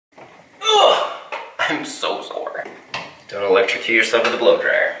I'm so sore. Don't electrocute yourself with a blow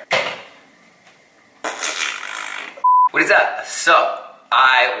dryer. What is up? So,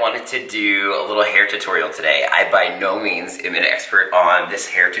 I wanted to do a little hair tutorial today. I by no means am an expert on this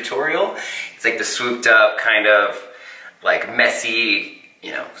hair tutorial. It's like the swooped up, kind of like messy,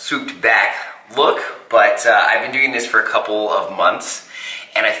 you know, swooped back look. But I've been doing this for a couple of months,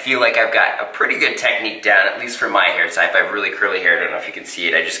 and I feel like I've got a pretty good technique down, at least for my hair type. I have really curly hair. I don't know if you can see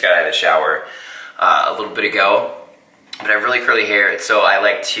it. I just got out of the shower a little bit ago. But I have really curly hair, so I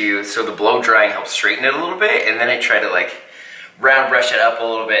like to, so the blow drying helps straighten it a little bit, and then I try to like round brush it up a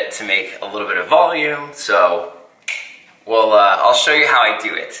little bit to make a little bit of volume. So, well, I'll show you how I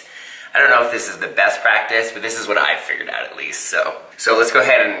do it. I don't know if this is the best practice, but this is what I've figured out at least. So let's go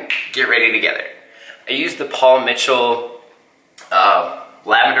ahead and get ready together. I use the Paul Mitchell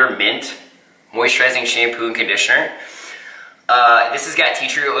Lavender Mint Moisturizing Shampoo and Conditioner. This has got tea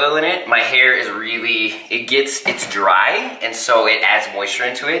tree oil in it. My hair is really, it's dry, and so it adds moisture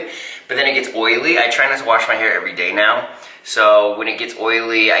into it, but then it gets oily. I try not to wash my hair every day now, so when it gets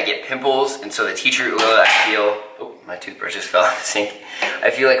oily, I get pimples, and so the tea tree oil, I feel, oh, my toothbrush just fell out of the sink.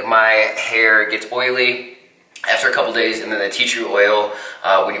 I feel like my hair gets oily after a couple days, and then the tea tree oil,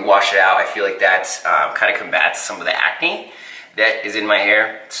 when you wash it out, I feel like that kind of combats some of the acne that is in my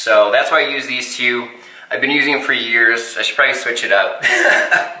hair. So that's why I use these two. I've been using them for years. I should probably switch it up,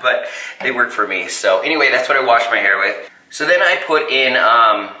 but they work for me. So anyway, that's what I wash my hair with. So then I put in,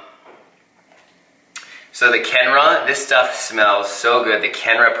 so the Kenra, this stuff smells so good. The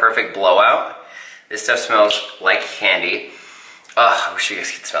Kenra Perfect Blowout. This stuff smells like candy. Oh, I wish you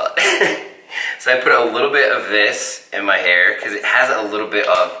guys could smell it. So I put a little bit of this in my hair because it has a little bit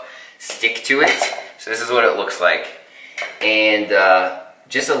of stick to it. So this is what it looks like. And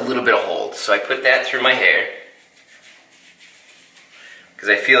just a little bit of hold. So I put that through my hair because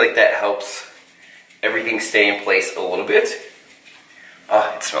I feel like that helps everything stay in place a little bit.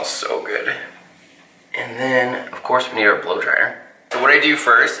 Oh, it smells so good. And then, of course, we need our blow dryer. So what I do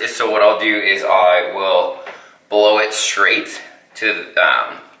first is, so what I'll do is I will blow it straight to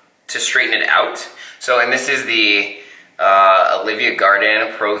straighten it out. So, and this is the Olivia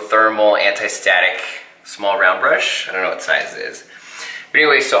Garden Pro Thermal Anti-Static Small Round Brush. I don't know what size it is. But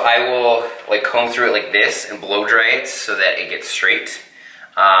anyway, so I will like comb through it like this and blow dry it so that it gets straight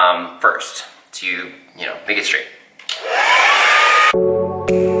first to, you know, make it straight.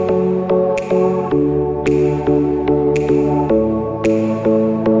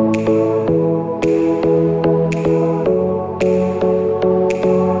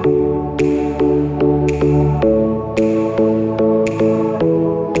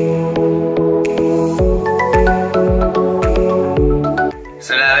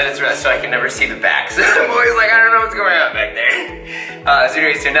 So I can never see the back, so I'm always like, I don't know what's going on back there. So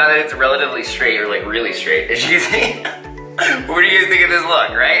anyway, so now that it's relatively straight, or like really straight, as you can see, what do you guys think of this look,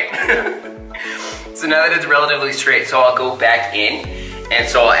 right? So now that it's relatively straight, so I'll go back in, and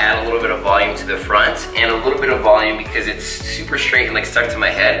so I'll add a little bit of volume to the front, and a little bit of volume because it's super straight and like stuck to my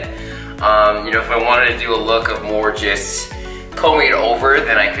head. You know, if I wanted to do a look of more just combing it over,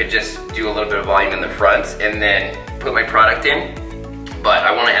 then I could just do a little bit of volume in the front, and then put my product in. But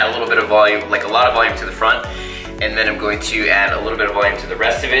I want to add a little bit of volume, like a lot of volume to the front, and then I'm going to add a little bit of volume to the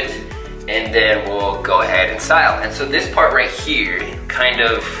rest of it, and then we'll go ahead and style. And so this part right here kind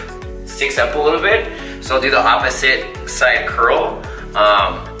of sticks up a little bit, so I'll do the opposite side curl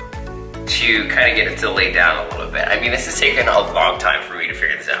to kind of get it to lay down a little bit. I mean, this has taken a long time for me to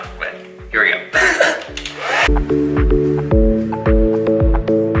figure this out, but here we go.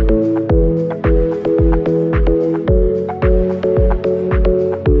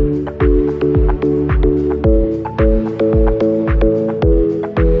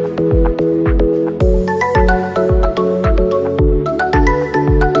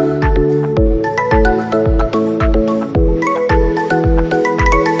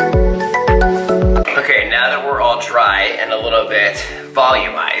 Dry and a little bit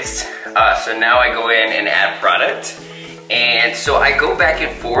volumized. So now I go in and add product. And so I go back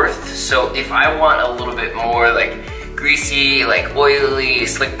and forth. So if I want a little bit more like greasy, like oily,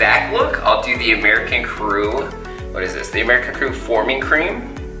 slick back look, I'll do the American Crew. What is this? The American Crew Forming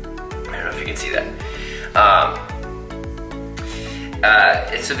Cream. I don't know if you can see that.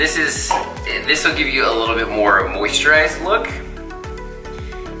 So this will give you a little bit more moisturized look.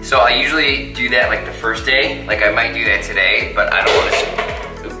 So I usually do that like the first day. Like I might do that today, but I don't want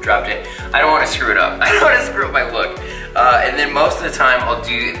to, oops, dropped it. I don't want to screw it up. I don't want to screw up my look. And then most of the time I'll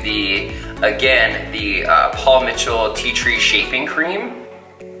do the, again, the Paul Mitchell Tea Tree Shaping Cream.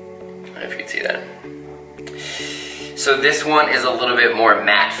 I don't know if you can see that. So this one is a little bit more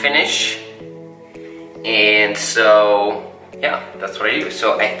matte finish. And so, yeah, that's what I do.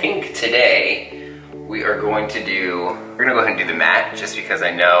 So I think today we are going to we're gonna go ahead and do the mat just because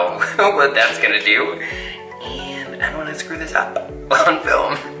I know what that's gonna do. And I don't wanna screw this up on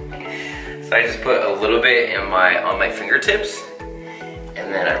film. So I just put a little bit on my fingertips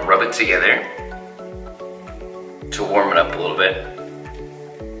and then I rub it together to warm it up a little bit.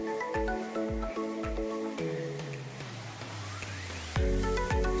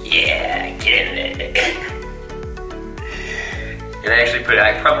 Yeah, get in it. And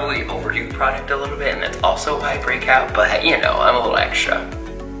I probably overdo the product a little bit, and that's also why I break out, but you know, I'm a little extra.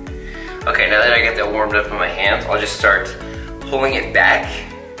 Okay, now that I get that warmed up in my hands, I'll just start pulling it back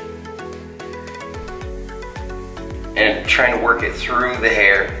and trying to work it through the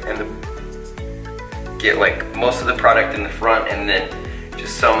hair and get like most of the product in the front and then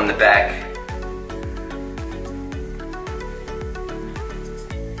just some in the back.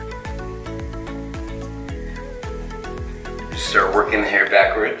 Start working the hair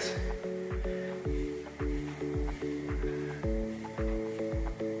backwards.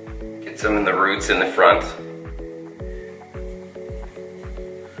 Get some in the roots in the front.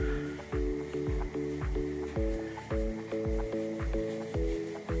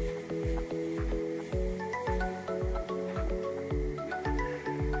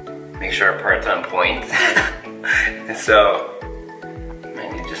 Make sure our part's on point. And so, I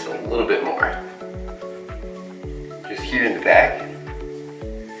need just a little bit more. Just here in the back,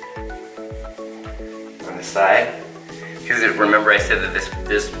 on the side, because remember I said that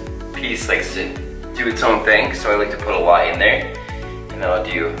this piece likes to do its own thing, so I like to put a lot in there, and then I'll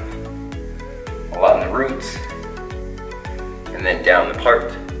do a lot in the roots, and then down the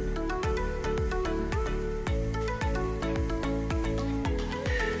part.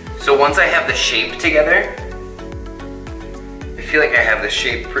 So once I have the shape together, I feel like I have the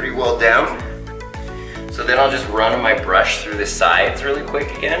shape pretty well down. So then I'll just run my brush through the sides really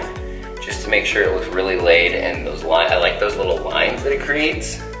quick again, just to make sure it looks really laid, and those lines, I like those little lines that it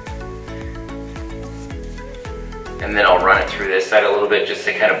creates. And then I'll run it through this side a little bit just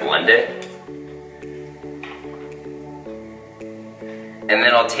to kind of blend it. And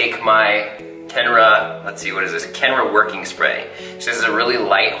then I'll take my Kenra, let's see, what is this? Kenra working spray. So this is a really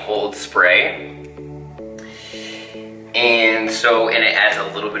light hold spray. And it adds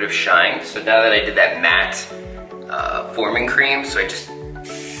a little bit of shine. So now that I did that matte forming cream, so I just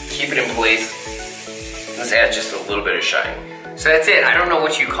keep it in place. This adds just a little bit of shine. So that's it. I don't know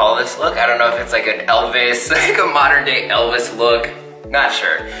what you call this look. I don't know if it's like an Elvis, like a modern day Elvis look. Not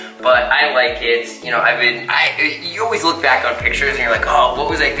sure, but I like it. You know, you always look back on pictures and you're like, oh, what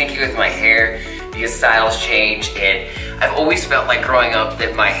was I thinking with my hair? Because styles change, and I've always felt like growing up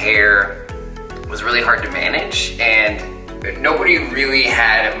that my hair was really hard to manage, and nobody really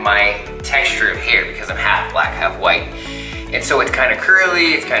had my texture of hair because I'm half black, half white. And so it's kind of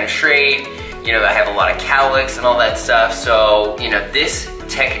curly, it's kind of straight, you know, I have a lot of cowlicks and all that stuff. So, you know, this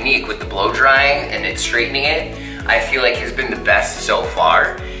technique with the blow drying and it straightening it, I feel like has been the best so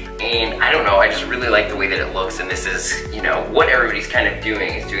far. And I don't know, I just really like the way that it looks, and this is, you know, what everybody's kind of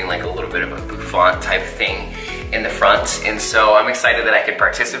doing is doing like a little bit of a bouffant type thing in the front. And so I'm excited that I can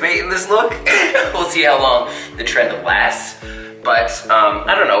participate in this look. We'll see how long the trend lasts. But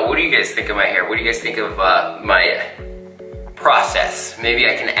I don't know, what do you guys think of my hair? What do you guys think of my process? Maybe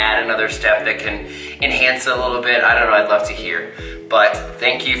I can add another step that can enhance it a little bit. I don't know, I'd love to hear. But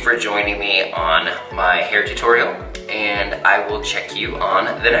thank you for joining me on my hair tutorial, and I will check you on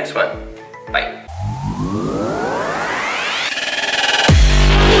the next one. Bye.